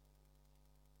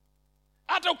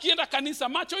 Hata ukienda kanisa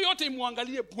macho yote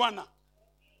imuangalie Bwana.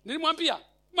 Nilimwambia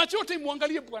macho yote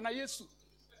imuangalie Bwana Yesu.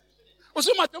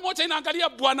 Usio macho moja inaangalia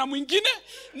bwana mwingine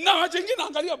na macho mengine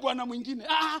inaangalia bwana mwingine.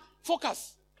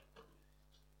 Focus.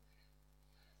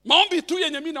 Maombi tu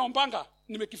yenye mimi naombanga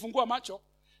nimekifungua macho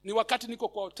ni wakati niko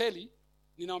kwa hoteli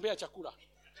ninaombea chakula.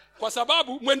 Kwa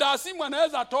sababu mwenda asimu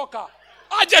anaweza atoka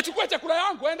aje achukue chakula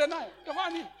yangu aende naye. Kama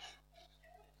nini?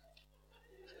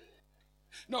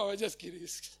 No, just kidding.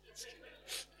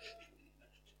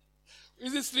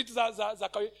 Hizi street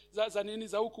za nini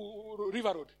za huku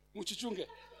River Road mchichunge.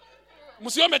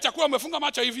 Msiombe chakula umefunga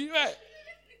macho hivi wewe.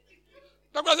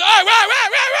 Takuwa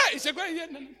wewe isekwe.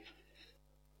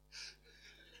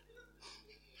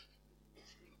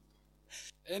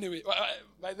 Anyway,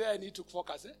 by there I need to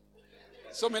focus.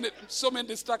 So many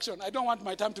distractions. I don't want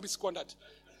my time to be squandered.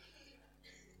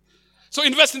 So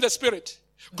invest in the spirit,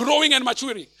 growing and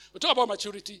maturing. We talk about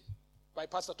maturity. My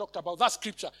pastor talked about that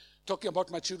scripture talking about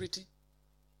maturity.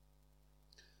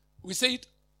 We say it,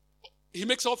 he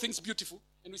makes all things beautiful.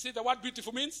 And we say the word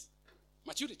beautiful means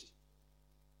maturity.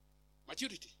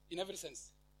 Maturity in every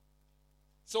sense.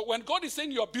 So when God is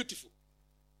saying you are beautiful,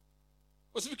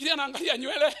 usifikiria naangalia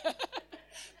nywele.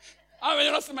 Ama wenye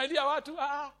unasmailia watu.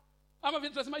 Ama vile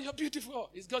tunasema you are beautiful.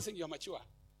 He's God saying you are mature.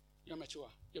 You are mature.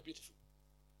 You are beautiful.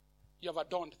 You have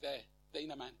adorned the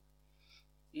inner man.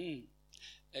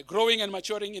 Growing and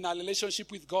maturing in our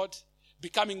relationship with God,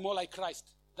 becoming more like Christ.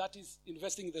 That is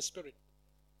investing in the spirit.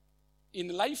 In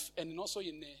life and also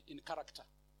in character.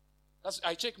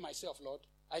 I check myself, Lord.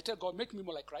 I tell God, make me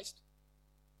more like Christ.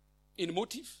 In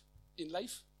motive, in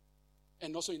life,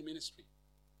 and also in ministry.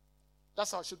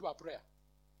 That's how I should do our prayer.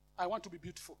 I want to be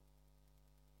beautiful.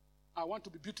 I want to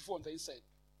be beautiful on the inside.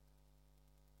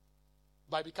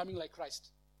 By becoming like Christ.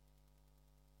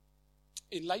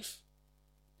 In life,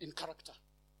 in character.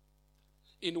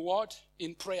 In word,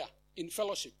 in prayer, in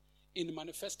fellowship, in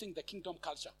manifesting the kingdom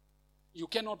culture. You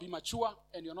cannot be mature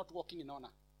and you're not walking in honor.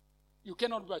 You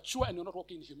cannot be mature and you're not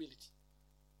walking in humility.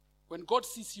 When God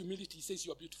sees humility, he says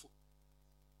you are beautiful.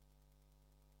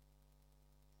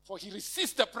 For he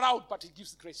resists the proud, but he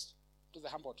gives grace to the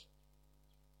humbled.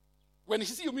 When he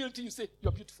sees humility, you say,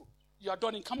 you're beautiful. You're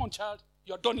adorning. Come on, child.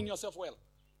 You're adorning yourself well.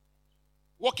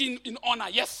 Walking in honor.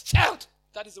 Yes, child.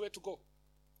 That is the way to go.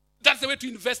 That's the way to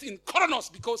invest in Kronos,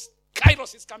 because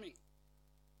Kairos is coming.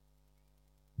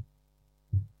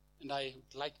 And I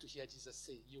would like to hear Jesus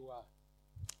say, you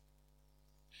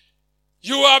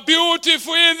are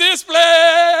beautiful in this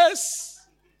place.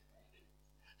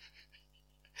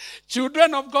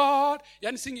 Children of God.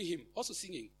 Yani singing him. Also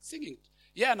singing.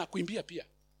 Yeah, na kuimbia pia.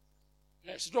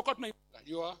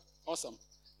 You are awesome.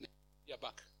 You're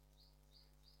back.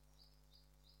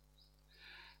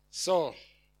 So,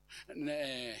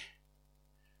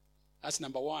 that's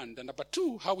number one. Then number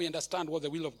two, how we understand what the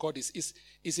will of God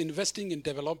is investing in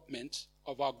development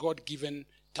of our God-given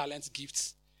talents,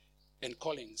 gifts, and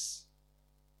callings.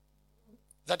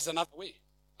 That's another way.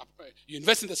 You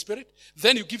invest in the spirit,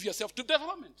 then you give yourself to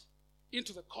development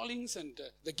into the callings and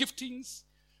the giftings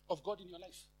of God in your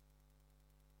life.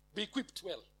 Be equipped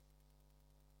well.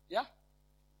 Yeah?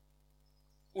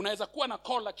 Unaweza kuwa na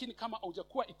call lakini kama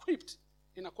hujakuwa equipped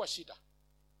inakuwa shida.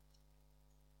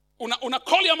 Una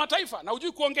call ya mataifa na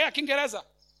hujui kuongea Kiingereza,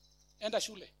 enda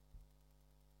shule.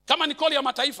 Kama ni call ya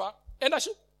mataifa, enda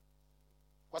shule.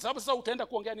 Kwa sababu sasa utaenda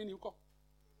kuongea nini huko?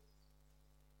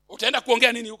 Utaenda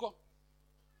kuongea nini huko?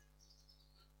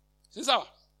 Si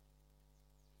sawa?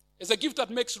 It's a gift that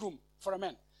makes room for a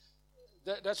man.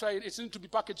 That's why it needs to be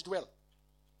packaged well.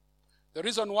 The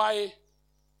reason why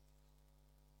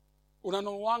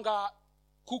unanunuanga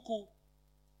kuku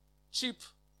cheap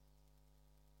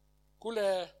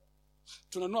kule,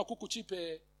 tunanunua kuku cheap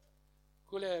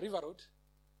kule River Road,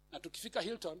 na tukifika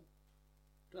Hilton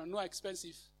tunanunua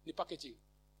expensive, ni packaging.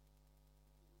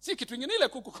 Si kitu kingine, ile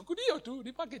kuku ndio tu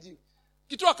ni packaging.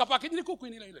 Kitoa ka packaging ni kuku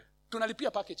ile.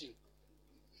 Tunalipia packaging.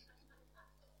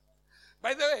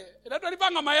 By the way,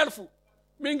 tunalipanga maelfu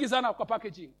mingi sana kwa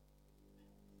packaging.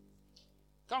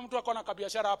 Kama mtu akona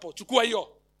kabiashara hapo, chukua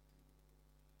hiyo.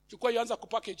 Anza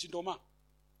kupackage ndoma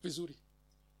vizuri.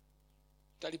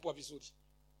 Utalipwa vizuri.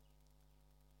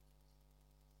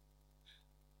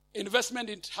 Investment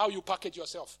in how you package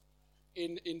yourself,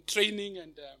 in training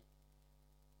and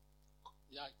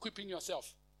equipping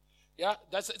yourself. Yeah,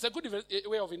 it's a good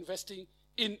way of investing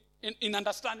in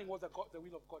understanding what the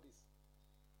will of God is.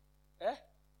 Eh?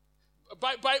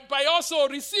 By also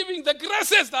receiving the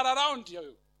graces that are around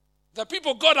you, the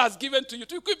people God has given to you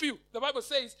to equip you. The Bible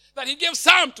says that He gave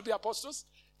some to be apostles,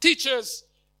 teachers,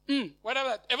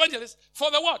 whatever, evangelists, for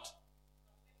the what?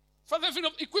 For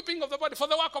the equipping of the body, for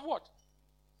the work of what?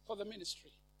 For the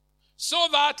ministry. So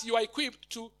that you are equipped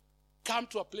to come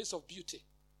to a place of beauty,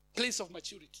 place of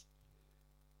maturity.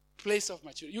 Place of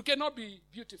maturity. You cannot be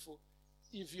beautiful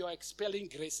if you are expelling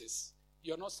graces.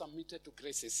 You are not submitted to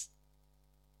graces.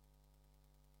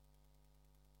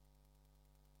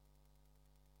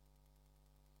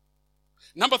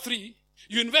 Number 3,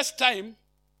 you invest time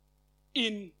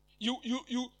in,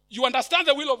 you understand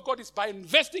the will of God is by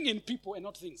investing in people and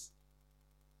not things.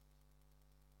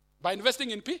 By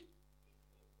investing in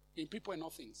people and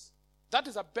not things. That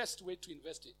is the best way to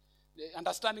invest in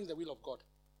understanding the will of God.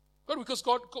 Because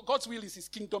God's will is His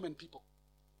kingdom and people.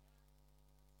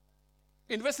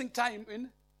 Investing time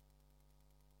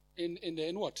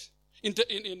in what?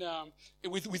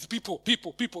 With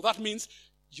people. That means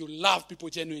you love people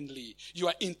genuinely. You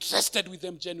are interested with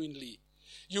them genuinely.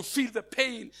 You feel the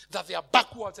pain that they are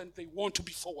backwards and they want to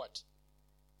be forward.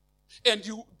 And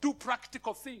you do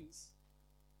practical things,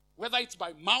 whether it's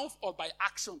by mouth or by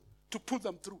action, to pull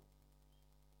them through.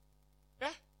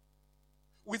 Yeah?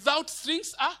 Without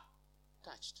strings are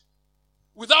touched.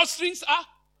 Without strings are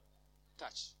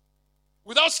touched.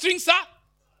 Without strings are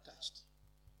touched.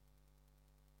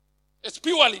 It's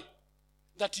purely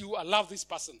that you love this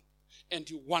person and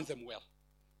you want them well.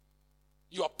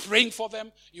 You are praying for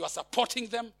them, you are supporting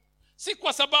them. Si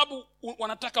kwa sababu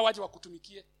wanataka waje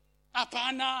wakutumikie.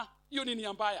 Hapana, hiyo ni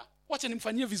nia mbaya. Wacha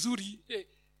nimfanyie vizuri.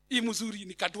 Hii mzuri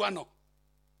ni kadwano.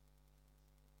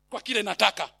 Kwa kile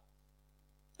nataka.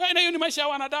 Na hiyo ni maisha ya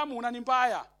wanadamu, una ni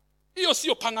mbaya. Hiyo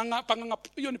sio panganga,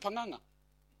 hiyo ni panganga.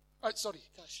 Sorry.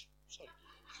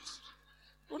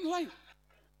 Online.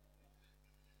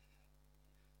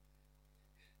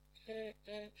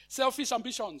 Selfish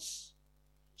ambitions.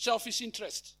 Selfish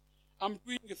interest. I'm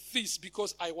doing this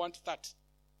because I want that.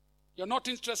 You're not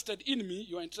interested in me,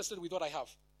 you are interested with what I have.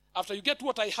 After you get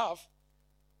what I have,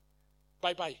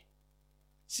 bye-bye.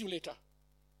 See you later.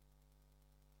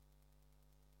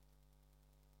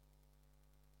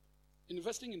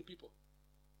 Investing in people.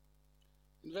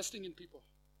 Investing in people.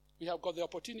 We have got the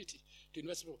opportunity to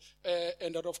invest in people.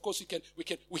 And of course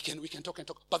we can talk and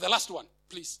talk. But the last one,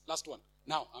 please, last one.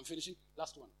 Now, I'm finishing.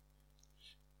 Last one.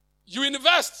 You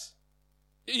invest.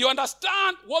 You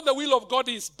understand what the will of God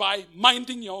is by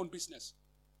minding your own business.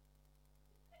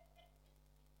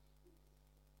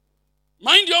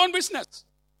 Mind your own business.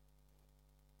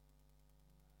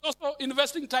 Also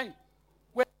investing time.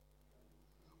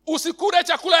 Usikule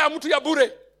chakula ya mtu ya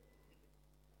bure.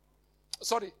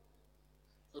 Sorry.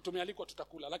 Tumealikwa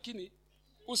tutakula, lakini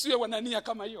usiwe wanania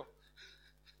kama hiyo.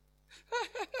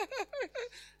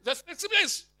 The scripture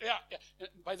is,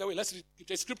 by the way, let's read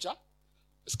the scripture.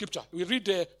 We read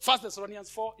 1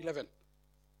 Thessalonians 4:11.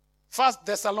 1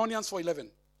 Thessalonians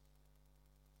 4:11.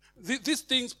 These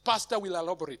things pastor will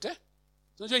elaborate.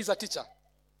 Unajua he's a teacher.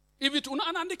 Hivi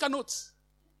anaandika notes.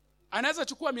 Anaweza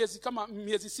chukua miezi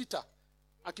 6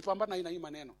 akipambana na hii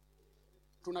maneno.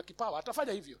 Tuna kipawa,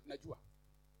 atafanya hivyo, najua.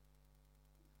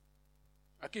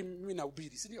 Lakini mimi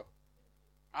nahubiri, si ndio?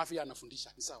 Afya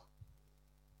anafundisha, ni sawa.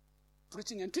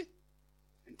 Preaching and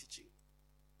teaching.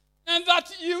 And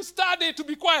that you study to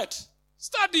be quiet.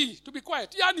 Study to be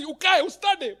quiet. Yani ukae,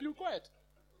 study, be quiet.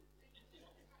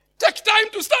 Take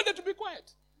time to study to be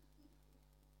quiet.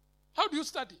 How do you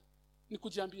study? Ni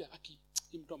kujiambia, aki,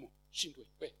 mdomo, shindwe.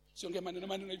 We, usiongee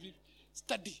maneno hivi.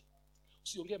 Study.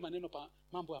 Usiongee maneno pa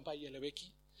mambo ambayo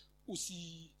yeleweki.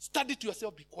 Study to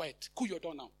yourself, be quiet. Cool your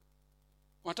door now.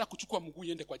 Unataka kuchukua mguu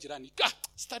yende kwa jirani.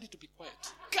 Study to be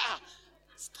quiet.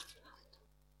 Study.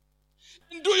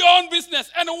 Do your own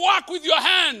business and work with your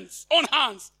hands, on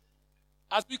hands,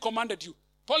 as we commanded you.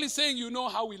 Paul is saying, you know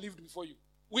how we lived before you.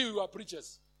 We were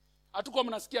preachers. Hatuko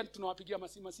mnasikia tunawapigia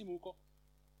masimu huko.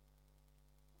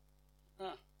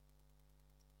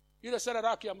 Ile sera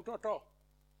raki ya mtoto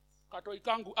katoi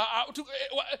kangu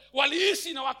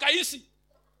waliishi na wakaishi.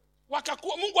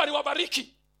 Wakakuwa, Mungu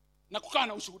aliwabariki na kukaa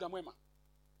na ushuhuda mwema.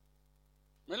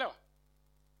 Umeelewa?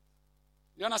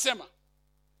 Ndio anasema.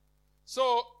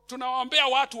 So tunawaombea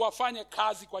watu wafanye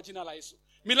kazi kwa jina la Yesu.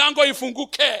 Milango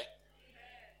ifunguke.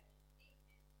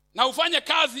 Na ufanye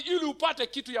kazi ili upate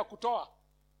kitu ya kutoa.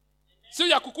 Sio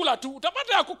ya kukula tu.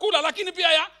 Utapata ya kukula, lakini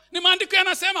pia ni maandiko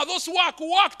yanasema those who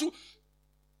work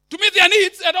to meet their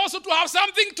needs and also to have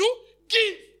something to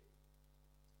give.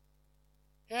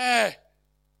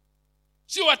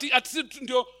 Sio ati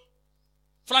ndio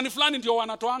fulani ndio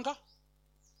wanatoanga.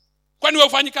 Kwani wewe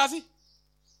ufanyi kazi?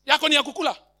 Yako ni ya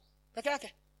kukula peke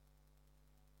yake.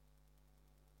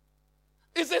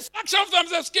 It's the structure of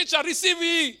the scripture.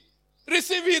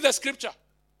 Receive the scripture.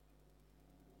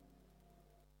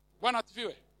 Bwana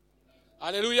asifiwe.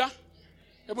 Haleluya.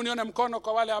 Hebu nione mkono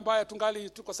kwa wale ambao tungali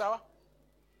tuko sawa.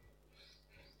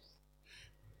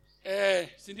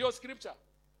 Si ndio scripture?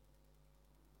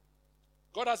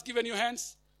 God has given you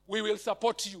hands. We will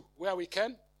support you where we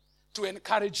can to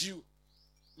encourage you.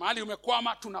 Mahali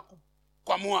umekwama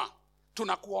tunakukwamua,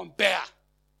 tunakuombea.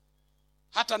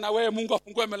 Hata na wewe Mungu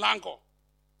afungue milango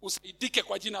usaidike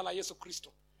kwa jina la Yesu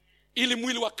Kristo. Ili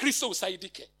mwili wa Kristo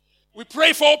usaidike. We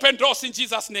pray for open doors in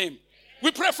Jesus' name.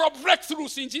 We pray for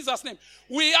breakthroughs in Jesus' name.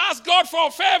 We ask God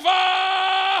for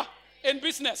favor in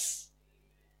business.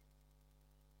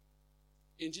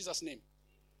 In Jesus' name.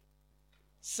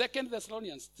 2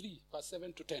 Thessalonians 3 verse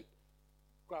 7 to 10.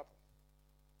 Grab.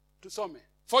 Tusome.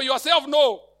 For yourself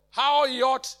know how ye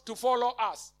ought to follow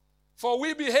us. For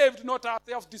we behaved not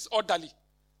ourselves disorderly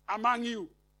among you.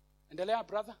 Endelea,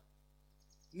 brother.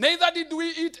 Neither did we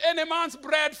eat any man's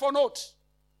bread for naught,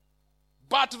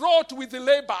 but wrought with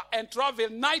labor and travel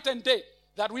night and day,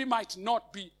 that we might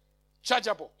not be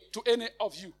chargeable to any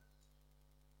of you.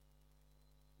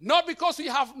 Not because we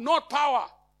have not power,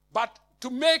 but to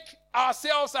make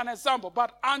ourselves an example,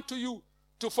 but unto you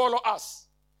to follow us.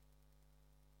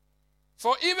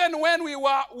 For even when we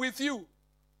were with you,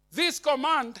 this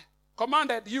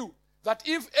commanded you, that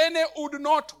if any would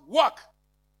not work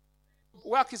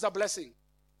is a blessing.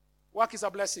 Work is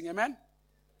a blessing, amen?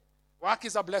 Work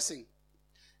is a blessing.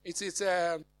 It's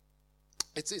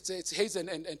Hazen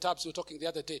and Tabs were talking the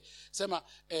other day. Sema,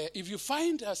 if you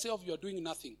find yourself you are doing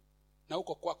nothing, na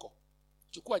uko kwako,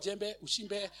 chukua jembe,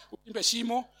 uchimbe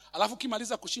shimo, alafu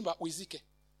kimaliza kushimba uizike.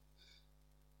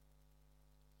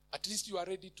 At least you are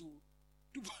ready to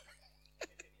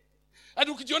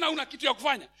hadi ukijiona una kitu ya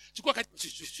kufanya, chukua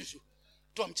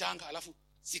toa mchanga, alafu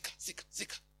zika.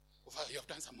 You have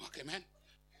done some work, amen?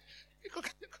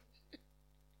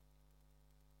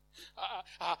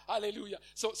 Hallelujah.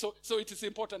 So it is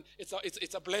important.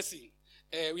 It's a blessing.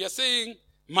 We are saying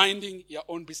minding your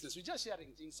own business. We're just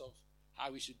sharing things of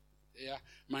how we should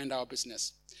mind our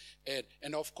business.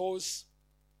 And of course,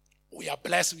 we are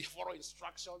blessed. We follow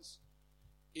instructions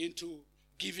into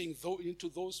giving into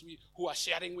those who are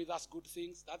sharing with us good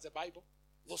things. That's the Bible.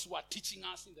 Those who are teaching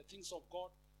us in the things of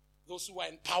God. Those who are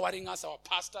empowering us, our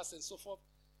pastors and so forth.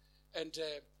 And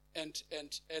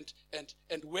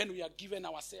when we are given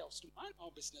ourselves to mind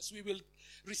our business, we will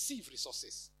receive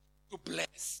resources to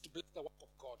bless the work of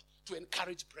God, to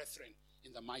encourage brethren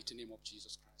in the mighty name of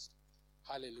Jesus Christ.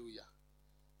 Hallelujah.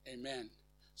 Amen.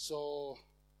 So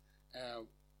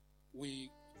we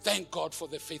thank God for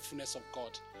the faithfulness of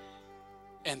God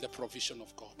and the provision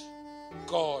of God.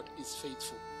 God is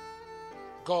faithful.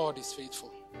 God is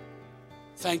faithful.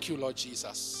 Thank you, Lord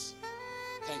Jesus.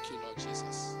 Thank you, Lord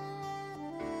Jesus.